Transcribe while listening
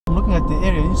I'm looking at the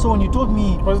area. So when you told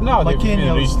me because now they've Makeni,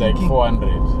 even reached like 400.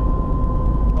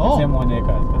 Oh. Same 1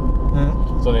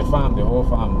 acres. So the whole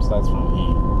farm starts from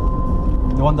here.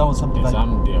 The one that was subdivided.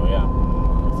 Zambia, yeah.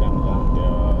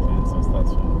 Zambia, so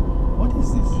starts from. What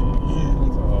is this?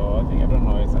 So I don't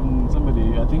know. It's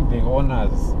somebody. I think the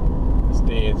owners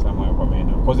stay somewhere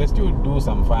because they still do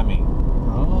some farming.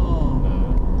 Oh.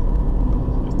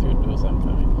 They still do some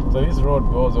farming. So this road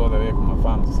goes all the way from my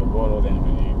farm to Sogoro, then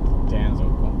it turns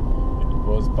over. It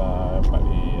goes by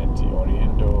the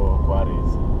Oriental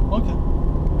quarries. Okay.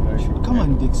 I should come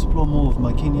and explore more of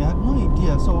Makeni. I had no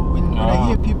idea. So when I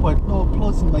hear people at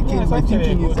plots in Makeni, my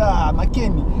thinking is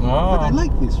Makeni. But I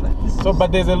like this, right?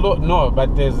 But there's a lot. No,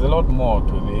 but there's a lot more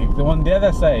to the. On the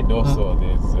other side also,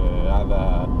 there's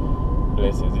other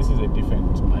places. This is a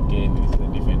different Makeni. This is a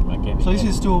different Makeni. So this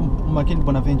is still Makeni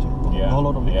Bonaventure. Yeah. A whole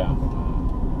lot of it. Yeah. Okay.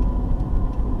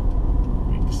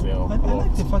 I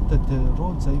like the fact that the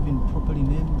roads are even properly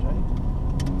named, right?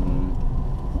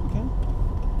 Okay.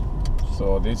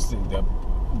 So this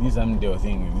Amdale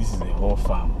thing, this is a whole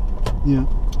farm. Yeah.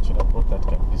 Should have brought that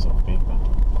piece of paper.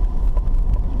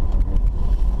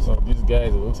 So these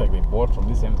guys, it looks like they bought from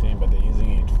the same thing, but they're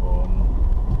using it for.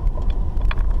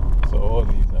 So all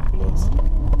these are plots.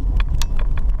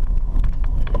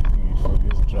 They're using it for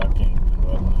this tracking and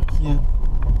whatnot. Yeah.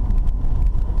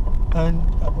 And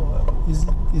is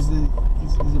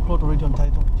the plot already on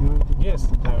title? Yes,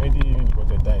 I already even got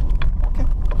a title. Okay.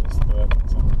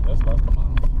 Just last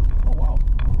month. Oh wow.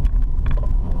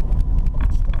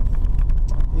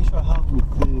 The issue I have with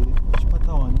the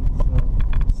Chipata one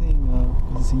is saying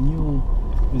because it's a new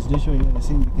residential area, they're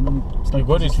saying they can only start. You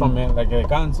got it from like a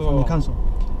council? From the council.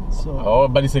 So,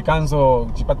 but it's a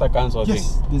council, Chipata council thing.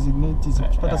 Yes, designated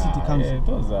Chipata City Council. Yeah,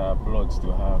 those are plots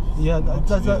to have. Yeah,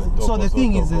 so the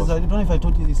thing is, I don't know if I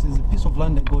told you this, there's a piece of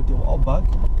land I got a while back.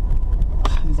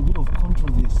 There's a bit of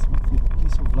controversy with the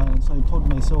piece of land, so I told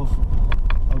myself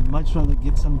I would much rather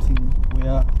get something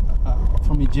where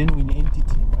from a genuine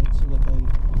entity, right? So that I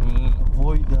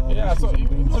avoid. Yeah, so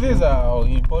these are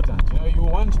important. You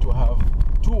want to have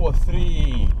 2 or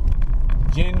 3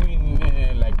 genuine,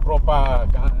 like proper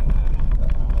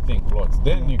plots.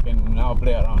 Then you can now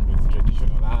play around with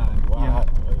traditional land,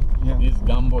 this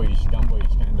gamboish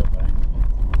kind of land.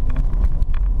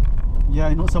 Yeah,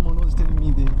 I know someone was telling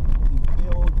me they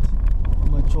built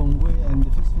Machongwe, and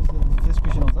the first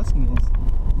question I was asking is,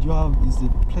 is the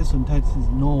place on title? Says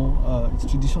no, it's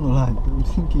traditional land. I'm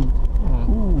thinking,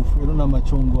 ooh, we don't have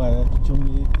Machongwe, who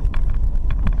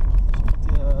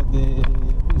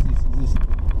is this? Is this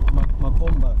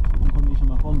Makomba? Information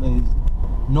Makomba is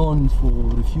known for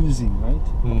refusing, right?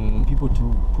 People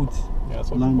to put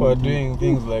so land. People are doing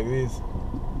things like this.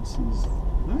 This is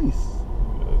nice.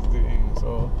 Doing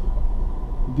so.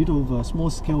 A bit of small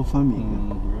scale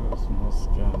farming. Small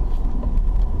scale.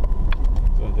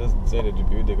 So I just decided to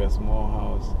build like a small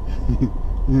house.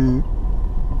 I'm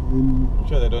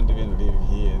sure they don't even live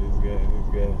here. These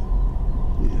guys.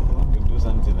 Yeah. I want to do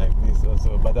something like this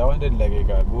also, but I wanted like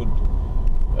a good.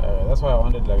 That's why I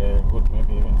wanted like a good,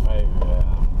 maybe even 5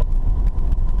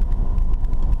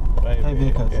 acres. 5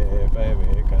 acres,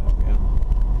 yeah.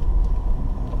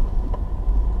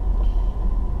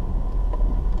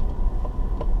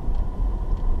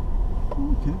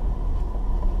 Okay.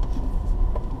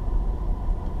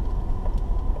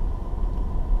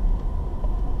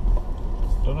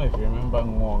 I don't know if you remember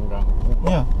Nwonga.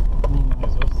 Yeah.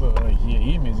 It's also right here.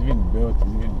 Him is even built,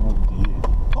 he's even moved here.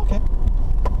 Okay.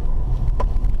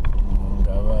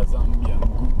 Zambia.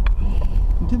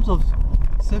 In terms of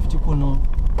safety,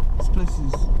 this place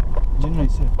is generally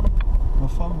safe. A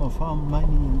farm,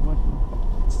 mining and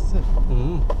whatnot. It's safe.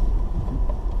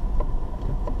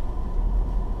 Okay.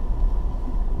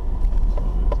 So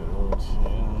there's a road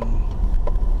here.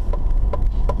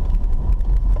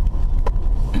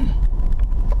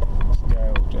 This guy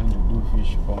was trying to do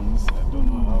fish ponds. I don't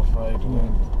know how far it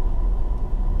went.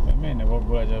 I may never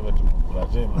go to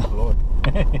my blood.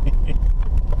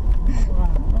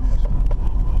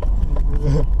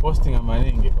 Posting a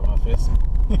maringe for my face.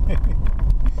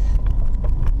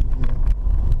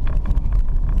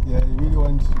 Yeah, you really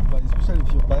want to, especially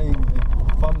if you're buying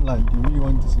farmland, you really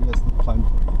want to seriously plan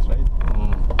for it, right?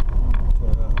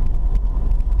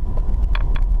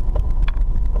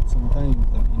 But sometimes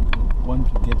you want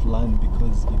to get land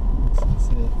because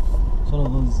it's one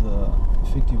of those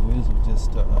effective ways of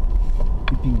just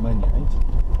keeping money, right?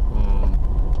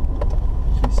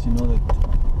 At least you know that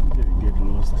Get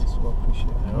lost. that's what I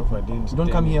appreciate. I hope I didn't. You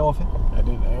don't come here often? I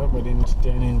hope I didn't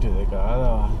turn into the other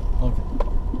one. Okay.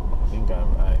 I think I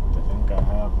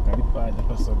have. Karipa, I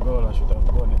should have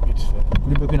gone a bit further.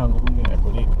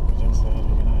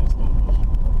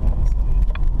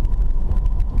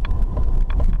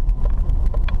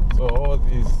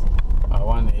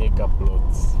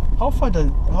 How far do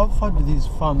these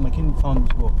Makeni farms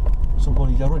go? So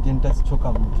called the road enters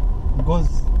Chokam. It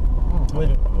goes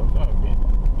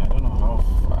I don't know how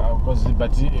far, because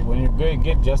but when you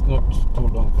get just not too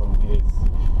long from here, it's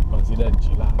considered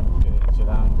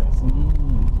Chilanga. So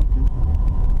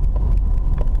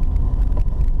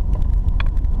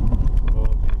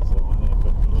these are 1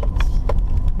 acre plots.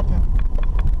 Okay.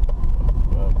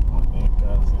 1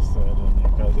 acres this side, 1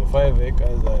 acre. The 5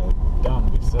 acres are down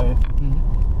this side.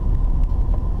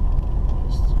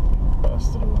 Just pass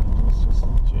through and just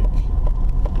check.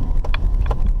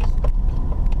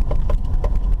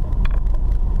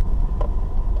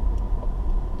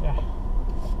 Yeah,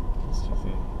 it's just I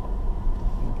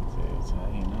think it's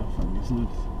high enough, and it's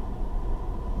not.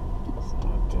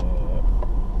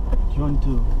 Do you want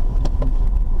to?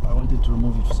 I wanted to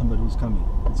remove it for somebody who's coming.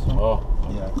 It's fine. Oh,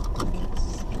 Yeah.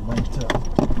 It's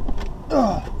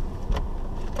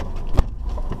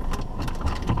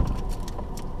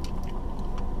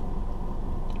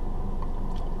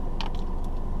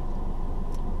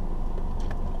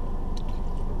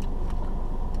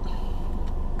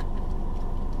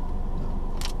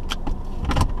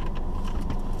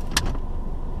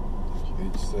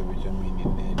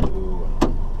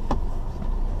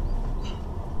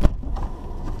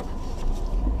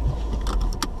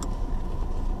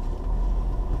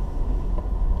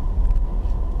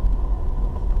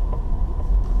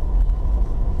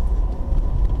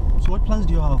So what plans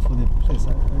do you have for the place?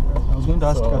 I was going to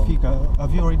ask Kafika,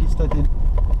 have you already started?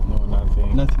 no,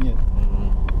 nothing. Nothing yet.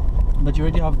 But you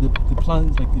already have the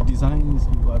plans, like the designs,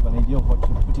 you have an idea of what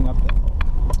you're putting up there?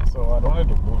 So I wanted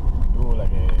to do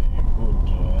like a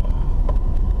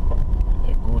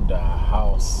good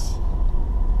house.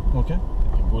 Okay.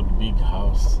 A good big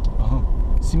house.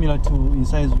 Similar to in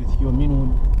size with your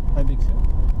Minwood Ibex?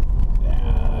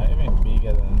 Yeah, even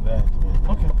bigger than that.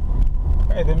 Okay.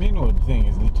 The Minwood thing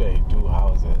is literally 2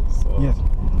 houses. So, Yes.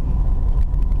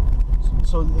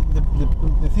 So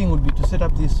the thing would be to set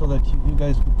up this so that you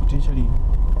guys could potentially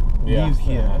live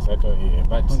here. Settle here.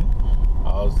 But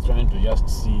I was trying to just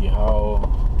see how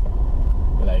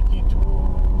like it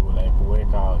will like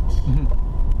work out.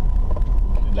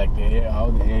 Like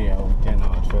how the area will turn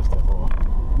out first of all.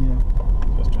 Yeah.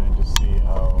 Just trying to see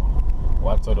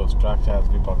what sort of structures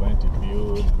people are going to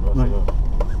build and what sort of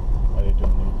what it will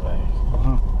look like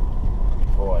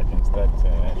before I can start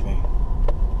anything.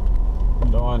 I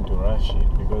don't want to rush it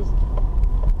because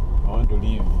I want to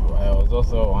leave. I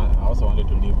also wanted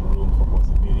to leave room for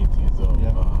possibilities of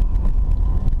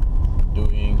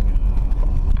doing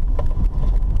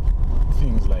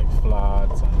things like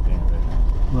flats and things like that.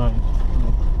 Right.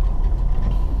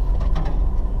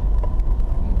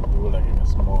 Do like a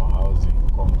small housing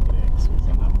complex with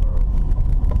a number of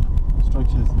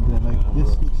Structures in there, like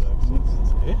this.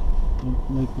 Eh?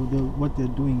 Like what they're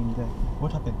doing in there.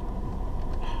 What happened?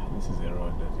 This is a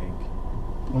road, I think.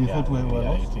 Oh, you thought we were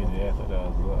lost? It is. Yeah, I thought I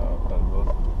was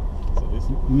lost. So this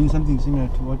You mean something similar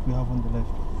to what we have on the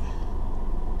left?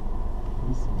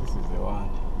 is the one.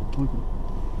 Okay.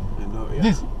 I know. Yeah.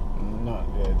 This? No,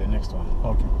 the next one.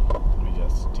 Okay. Let me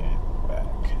just turn back.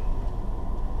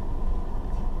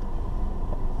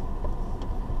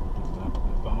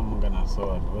 The one I'm gonna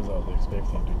saw it because I was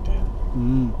expecting to turn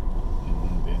in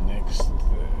the next.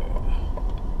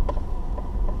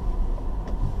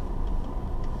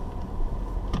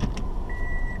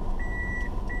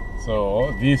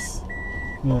 So this,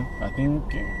 Yeah. I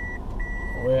think,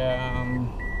 where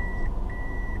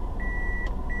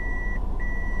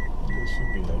there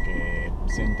should be like a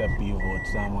center pivot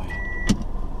somewhere.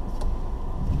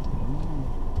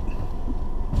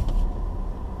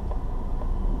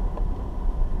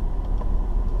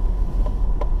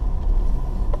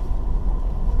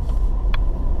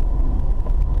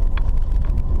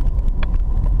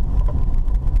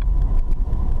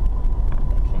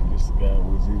 This guy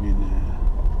was even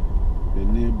the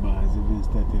neighbor has even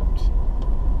started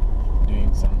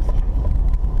doing something.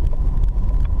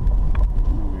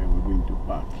 Where we're going to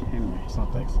park. Anyway, it's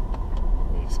not like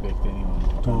we expect anyone to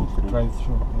come through. Drive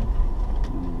through. Yeah.